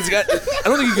 But it's got. I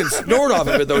don't think you can snort off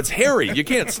of it though. It's hairy. You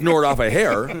can't snort off a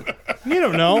hair. You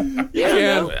don't know. You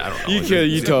can. I don't know. You can.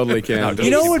 You totally can. You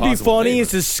know what would be funny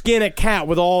is to skin a cat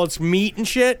with all its meat and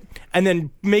shit and then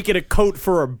make it a coat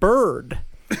for a bird.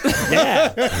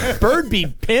 Yeah. Bird be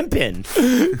pimping.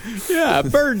 Yeah,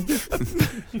 bird.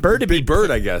 Bird to be Big bird,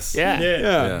 I guess. Yeah.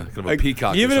 Yeah, kind of a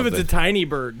peacock. Even or if it's a tiny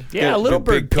bird. Yeah, a little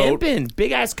big bird coat. pimping.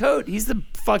 Big ass coat. He's the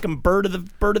fucking bird of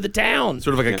the town.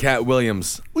 sort of like a Cat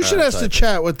Williams. We should ask the type.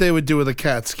 chat what they would do with a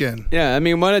cat skin. Yeah, I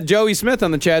mean, Joey Smith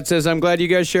on the chat says, I'm glad you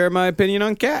guys share my opinion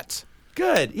on cats.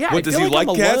 Good. Yeah. What does he like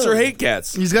cats or hate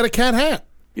cats? He's got a cat hat.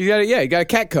 You got a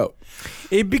cat coat.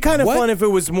 It'd be kind of fun if it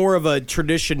was more of a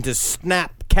tradition to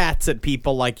snap cats at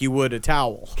people like you would a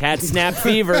towel. Cat snap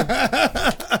fever.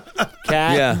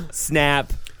 Cat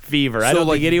snap fever. I So, don't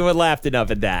like- think anyone laughed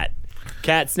enough at that.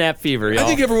 Cat snap fever, y'all. I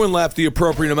think everyone laughed the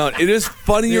appropriate amount. It is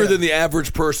funnier than the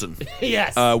average person.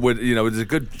 yes.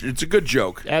 It's a good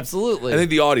joke. Absolutely. I think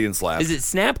the audience laughed. Is it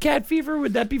snap cat fever?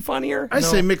 Would that be funnier? I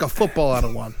say make a football out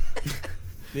of one.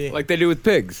 Like they do with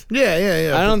pigs.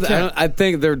 Yeah. I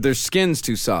think their skin's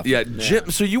too soft. Yeah,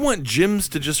 Jim. So you want gyms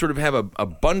to just sort of have a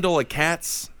bundle of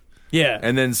cats? Yeah.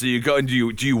 And then so you go and do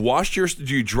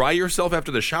you dry yourself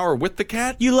after the shower with the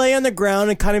cat? You lay on the ground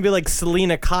and kind of be like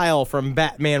Selena Kyle from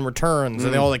Batman Returns,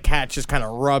 and all the cats just kind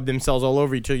of rub themselves all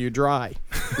over you till you're dry.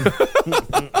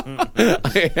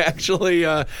 Actually,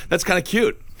 that's kind of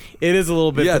cute. It is a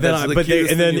little bit. Yeah, but then, that's the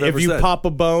cutest and then thing you've if ever you said. pop a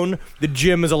bone, the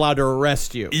gym is allowed to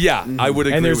arrest you. Yeah, I would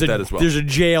agree And there's with a that as well. there's a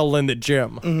jail in the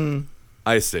gym.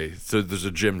 I see. So there's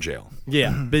a gym jail.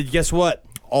 Yeah, but guess what?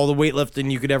 All the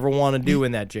weightlifting you could ever want to do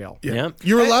in that jail. Yeah.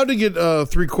 You're allowed to get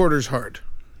 3/4 hard.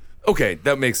 Okay,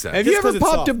 that makes sense. Have you Just ever 'cause it's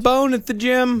popped a soft. bone at the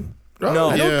gym? No.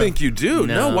 I don't think you do.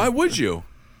 No, No. why would you?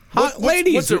 Hot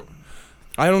ladies.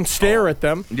 I don't stare at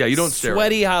them. Yeah, you don't stare.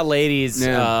 Sweaty hot ladies,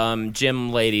 Yeah.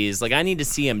 gym ladies. Like I need to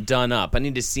see them done up. I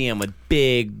need to see them with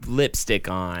big lipstick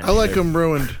on. I like them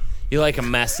ruined. You like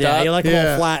them messed Yeah, up? you like them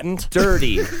Yeah. all flattened.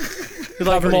 dirty. You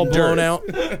like them all blown out?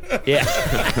 Yeah.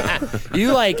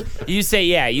 you like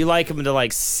them to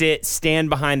like stand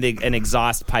behind an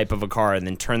exhaust pipe of a car and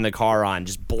then turn the car on,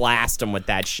 just blast them with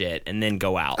that shit and then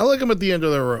go out. I like them at the end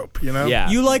of the rope, you know? Yeah.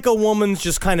 You like a woman's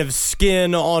just kind of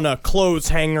skin on a clothes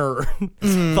hanger,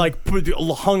 like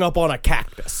hung up on a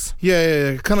cactus.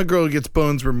 Yeah. Kind of girl who gets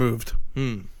bones removed.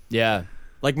 Yeah.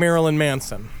 Like Marilyn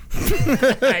Manson.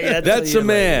 That's a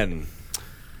man.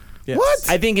 Yes. What?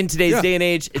 I think in today's day and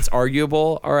age, it's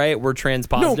arguable. All right, we're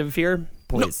trans-positive here.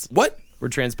 Please. No, what? We're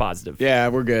trans-positive. Yeah,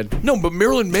 we're good. No, but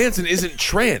Marilyn Manson isn't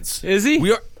trans. Is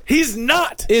he? He's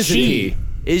not. Isn't he?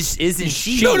 Isn't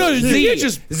she? No, Z. Z.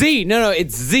 Just Z. No,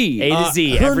 it's Z. A to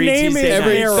Z. Her Every name Tuesday is night.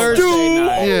 Every Harold. Thursday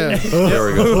night. Yeah. There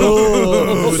we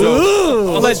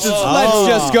go. Let's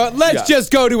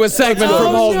just go to a segment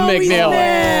from Holden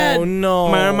McNeil. Oh no!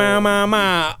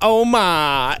 Oh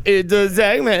my! It's a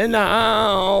segment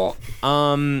now.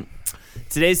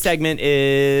 Today's segment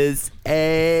is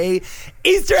a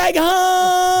Easter egg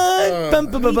hunt. I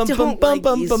don't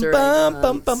like Easter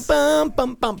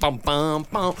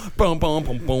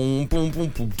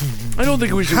I don't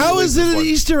think we should. How release is it this an one.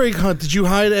 Easter egg hunt? Did you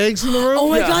hide eggs in the room? Oh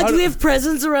my God! Do we have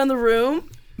presents around the room?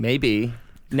 Maybe.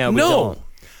 No, we No. don't.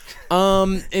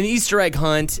 An Easter egg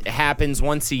hunt happens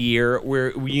once a year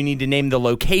where you need to name the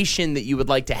location that you would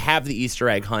like to have the Easter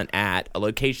egg hunt at, a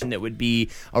location that would be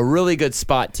a really good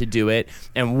spot to do it,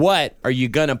 and what are you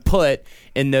going to put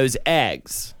in those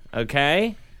eggs,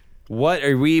 okay? What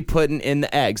are we putting in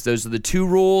the eggs? Those are the two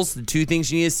rules, the two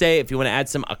things you need to say. If you want to add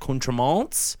some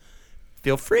accoutrements,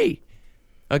 feel free,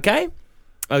 okay?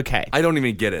 Okay. I don't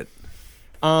even get it.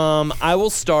 I will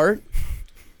start.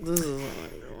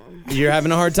 You're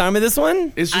having a hard time with this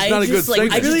one? It's just not a good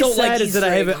segment. I just don't like sad is that Easter I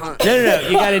egg haven't- hunt. No.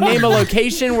 You got to name a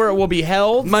location where it will be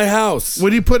held. My house.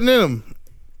 What are you putting in them?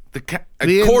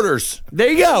 The quarters.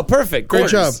 There you go. Perfect. Great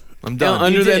Quarters. job. I'm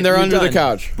done. did. They're You're under the done.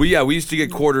 couch. We used to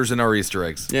get quarters in our Easter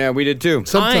eggs. Yeah, we did too.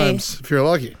 Sometimes, if you're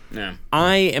lucky. Yeah.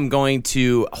 I am going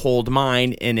to hold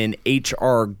mine in an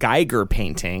H.R. Geiger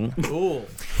painting. Cool.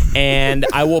 And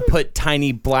I will put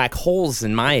tiny black holes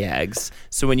in my eggs.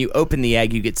 So when you open the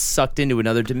egg, you get sucked into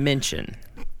another dimension.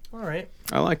 All right.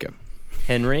 I like it.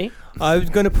 Henry? I was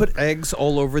going to put eggs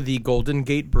all over the Golden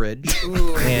Gate Bridge,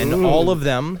 and all of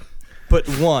them, but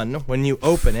one, when you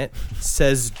open it,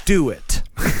 says "Do it."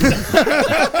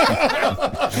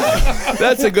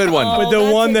 That's a good one. But the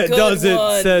that's one a that good does it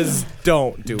one. says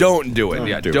 "Don't do it." Don't do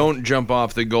it. Don't jump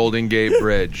off the Golden Gate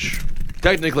Bridge.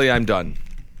 Technically, I'm done.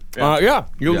 Yeah.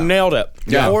 You Yeah. nailed it.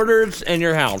 Yeah. Quarters in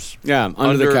your house. Yeah,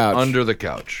 under the couch. Under the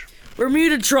couch.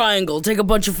 Bermuda Triangle. Take a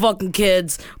bunch of fucking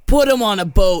kids, put them on a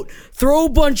boat, throw a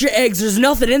bunch of eggs. There's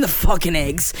nothing in the fucking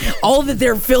eggs. All that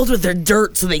they're filled with their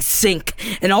dirt, so they sink.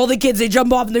 And all the kids, they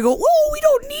jump off and they go, "Oh, we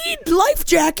don't need life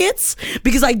jackets,"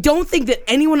 because I don't think that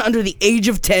anyone under the age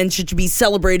of 10 should be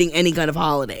celebrating any kind of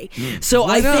holiday. So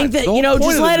I not? think that The whole point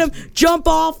just of let it them jump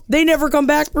off. They never come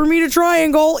back. Bermuda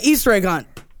Triangle Easter egg hunt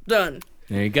done.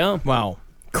 There you go. Wow.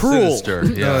 Cruel. Sinister. Oh,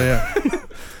 Yeah. yeah.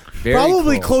 Very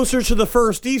Probably cool. closer to the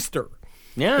first Easter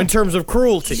Yeah. in terms of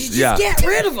cruelty. Just Yeah. get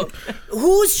rid of them.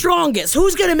 Who's strongest?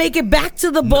 Who's going to make it back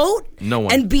to the boat? no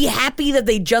one. And be happy that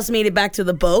they just made it back to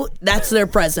the boat? That's their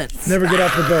present. Never get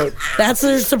off the boat. That's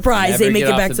their surprise. Never They make get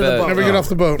it off back the to the boat. boat. Never get off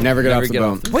the boat. Never get off the get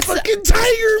boat. What's that? Fucking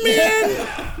tiger, man!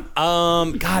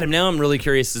 God, now I'm really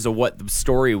curious as to what the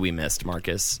story we missed,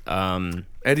 Marcus.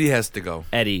 Eddie has to go.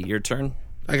 Eddie, your turn.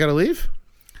 I gotta leave?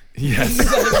 Yes.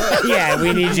 Yeah,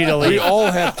 we need you to we leave. all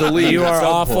have to leave. You at are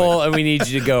some awful, point. and we need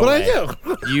you to go. What'd away.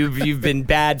 I do? You've been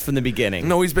bad from the beginning.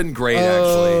 No, he's been great,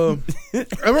 actually. I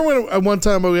remember when, one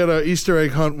time we had an Easter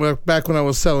egg hunt back when I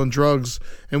was selling drugs,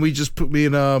 and we just put me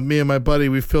and my buddy.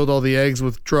 We filled all the eggs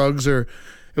with drugs, or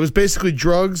it was basically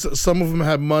drugs. Some of them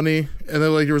had money, and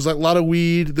then there was like a lot of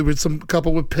weed. There was some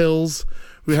couple with pills.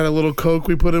 We had a little coke.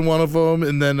 We put in one of them,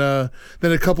 and then a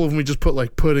couple of them we just put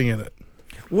like pudding in it.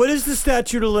 What is the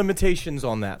statute of limitations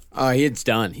on that? It's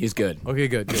done. He's good. Okay,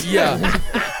 good. Yeah.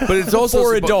 But it's also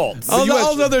For adults.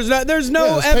 Although there's no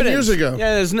Yeah, it's 10 evidence. years ago.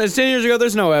 Yeah, it's 10 years ago.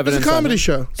 There's no evidence. It's a comedy of it.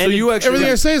 show. So you actually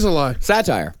Everything I say is a lie.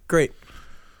 Satire. Great.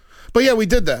 But yeah, we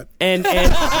did that. And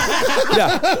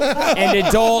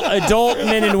adult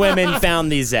men and women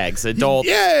found these eggs. Adult.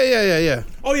 Yeah.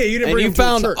 Oh yeah, you didn't And bring you him to a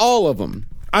found church. all of them.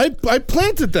 I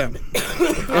planted them.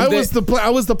 I was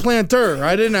the planter.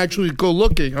 I didn't actually go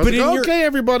looking. I was But like, in your- okay,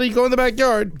 everybody, go in the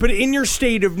backyard. But in your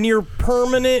state of near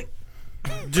permanent,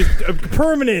 just a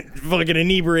permanent fucking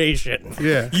inebriation,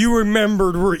 Yeah. you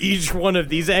remembered where each one of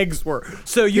these eggs were.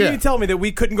 So you Yeah. mean to tell me that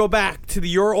we couldn't go back to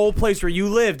your old place where you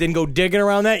lived and go digging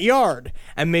around that yard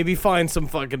and maybe find some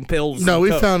fucking pills? No, and we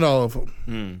coke? found all of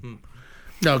them.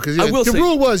 No, because I will the say-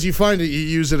 rule was you find it, you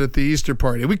use it at the Easter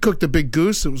party. We cooked a big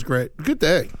goose. It was great. Good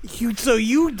day. So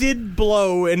you did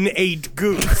blow and ate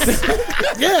goose.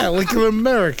 Yeah, like an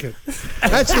American.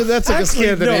 Actually, that's like a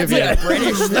Scandinavian.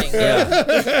 British thing.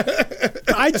 Yeah.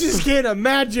 I just can't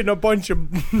imagine a bunch of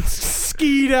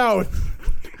skied out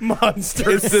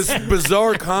monsters. It's this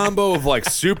bizarre combo of like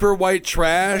super white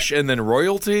trash and then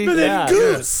royalty. But then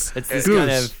goose. It's this Goose.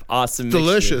 kind of awesome mixture.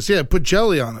 Delicious. Yeah, put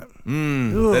jelly on it.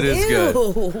 That is good.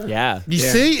 Ew. Yeah. You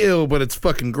say ill, but it's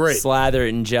fucking great. Slather it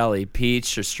in jelly.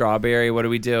 Peach or strawberry? What are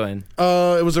we doing?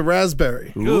 It was a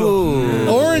raspberry. Ooh.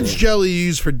 Orange jelly you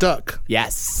use for duck.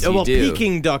 Yes, well, you do.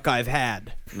 Peking duck I've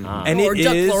had. And Or it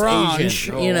duck is l'orange,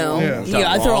 Asian. you know.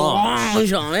 Yeah, I throw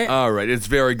l'orange on it. All right, it's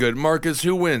very good. Marcus,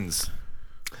 who wins?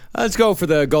 Let's go for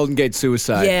the Golden Gate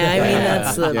suicide. Yeah, I mean,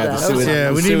 that's the Yeah, the best. suicide.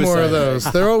 Yeah, we need more of Suicide.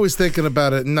 those. They're always thinking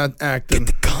about it and not acting.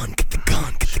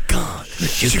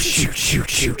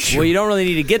 Well, you don't really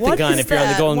need to get the What gun is if you're on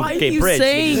the that? Golden Why are Gate you Bridge.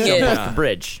 saying You just jump it? off the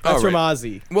bridge. That's All from right.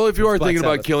 Ozzy. Well, if you are Black thinking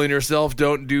about Sabbath. killing yourself,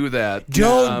 don't do that.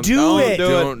 Don't do it.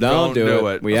 Don't do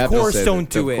it. We Of have course to say don't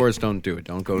that. do it. Of course don't do it.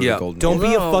 Don't go to Yeah. the Golden Don't Gate.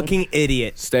 be a No. fucking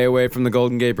idiot. Stay away from the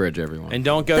Golden Gate Bridge, everyone. And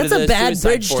don't go That's to the a bad suicide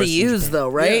bridge to force in use, Japan. though,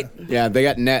 right? Yeah, they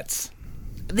got nets.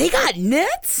 They got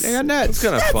nets? They got nets. It's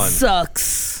kind of That fun.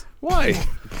 sucks. Why?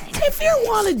 If you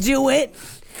want to do it,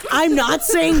 I'm not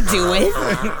saying do it.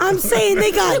 I'm saying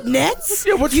they got nets.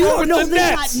 Yeah, what's you wrong don't with know the they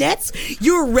nets? got nets.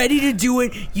 You're ready to do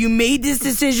it. You made this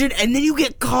decision, and then you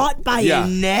get caught by Yeah. a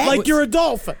net. Like you're a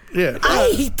dolphin. Yeah.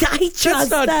 I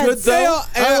just not good, though.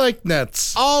 I like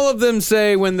nets. All of them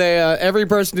say when they every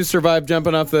person who survived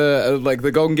jumping off the like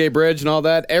the Golden Gate Bridge and all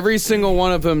that, every single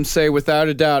one of them say without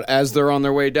a doubt as they're on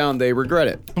their way down they regret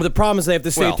it. But the problem is they have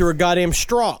to stay Well. through a goddamn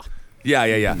straw.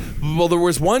 Yeah. Well, there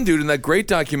was one dude in that great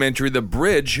documentary, The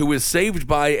Bridge, who was saved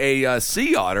by a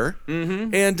sea otter,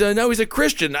 and now he's a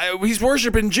Christian. He's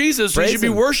worshiping Jesus, so he should be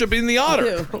Praise him. worshiping the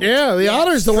otter. Yeah, the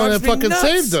otter's the one that Drives me fucking nuts.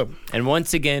 saved them. And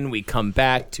once again, we come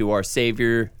back to our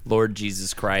Savior, Lord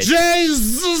Jesus Christ.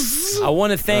 Jesus! I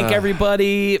want to thank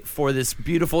everybody for this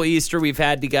beautiful Easter we've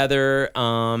had together.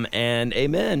 And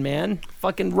amen, man.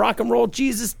 Fucking rock and roll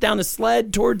Jesus down a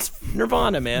sled towards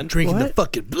Nirvana, man. Drinking the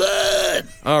fucking blood.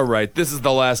 All right, this is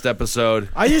the last episode.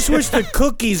 I just wish the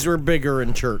cookies were bigger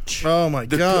in church. Oh my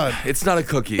god. It's not a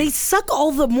cookie. they suck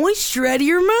all the moisture out of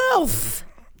your mouth.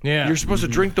 Yeah. You're supposed to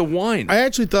drink the wine. I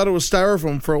actually thought it was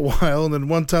styrofoam for a while, and then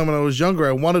one time when I was younger,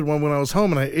 I wanted one when I was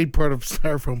home, and I ate part of a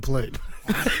styrofoam plate.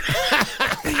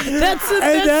 That's the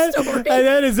best story. And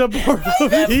that is a part of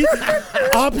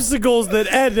the obstacles that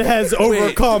Ed has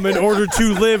overcome in order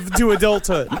to live to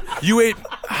adulthood. You ate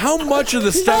how much of the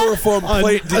styrofoam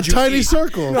plate did A you tiny eat?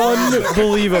 circle.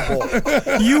 Unbelievable.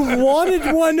 You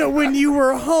wanted one when you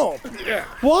were home.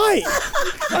 Why?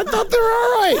 I thought they were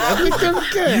all right. I think they're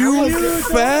okay. You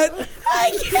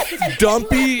fat,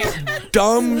 dumpy,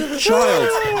 dumb child.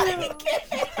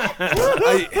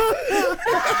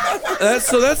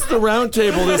 That's the round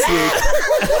table this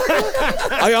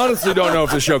week. I honestly don't know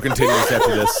if the show continues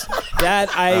after this. That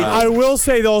I will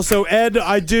say also, Ed,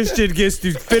 I just did get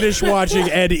to finish watching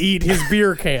Ed eat his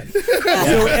beer can.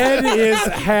 So Ed is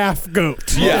half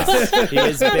goat. Yes. he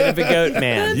is a bit of a goat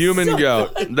man. Human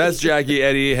goat. That's Jackie,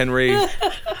 Eddie, Henry,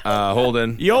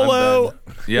 Holden. YOLO. I'm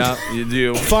Ben. Yeah, you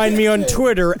do. Find me on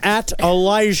Twitter at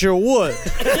Elijah Wood.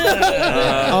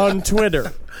 On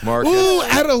Twitter. Marcus. Ooh,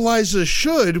 at Elijah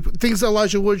should. Things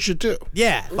Elijah Wood should do.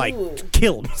 Yeah, like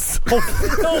kill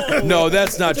himself. No,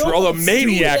 that's not true. Although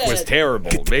Maniac was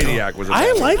terrible. Maniac was.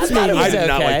 I liked Maniac. I did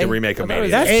not okay. like the remake of Maniac.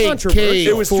 That's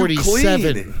controversial. It was too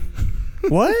AK-47. clean.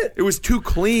 What? It was too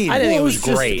clean. I didn't think it was just-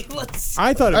 great.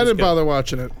 I thought it was I didn't good. bother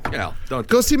watching it. Yeah, don't.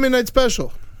 Go see Midnight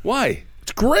Special. Why?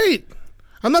 It's great.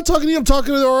 I'm not talking to you. I'm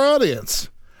talking to our audience.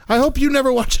 I hope you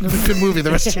never watch another good movie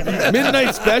the rest of your life.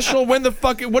 Midnight Special? When the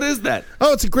fuck? What is that?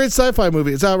 Oh, it's a great sci-fi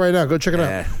movie. It's out right now. Go check it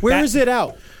out. Where is it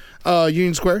out?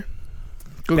 Union Square.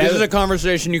 Go That get is it. a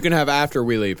conversation you can have after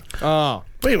we leave. Oh.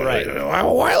 Wait,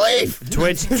 why leave?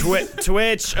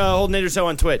 Twitch, Holden Anderson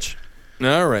on Twitch.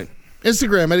 All right.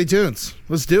 Instagram, Eddie Tunes.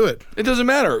 Let's do it. It doesn't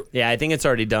matter. Yeah, I think it's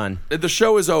already done. The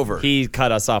show is over. He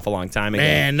cut us off a long time ago.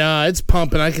 Man, it's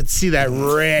pumping. I could see that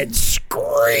red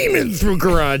screaming through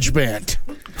GarageBand.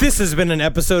 This has been an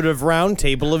episode of Round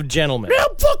Table of Gentlemen. Now,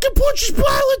 fucking Porches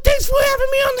Pilot, thanks for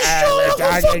having me on the show. I'll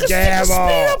go fucking stick a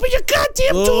spear up in your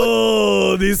goddamn tooth.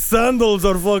 Oh, these sandals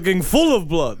are fucking full of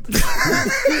blood.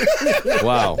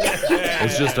 Wow.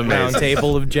 It's just Round amazing.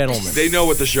 Table of Gentlemen. They know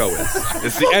what the show is.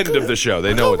 It's the end of the show.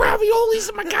 They know No what. raviolis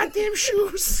in my goddamn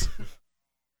shoes.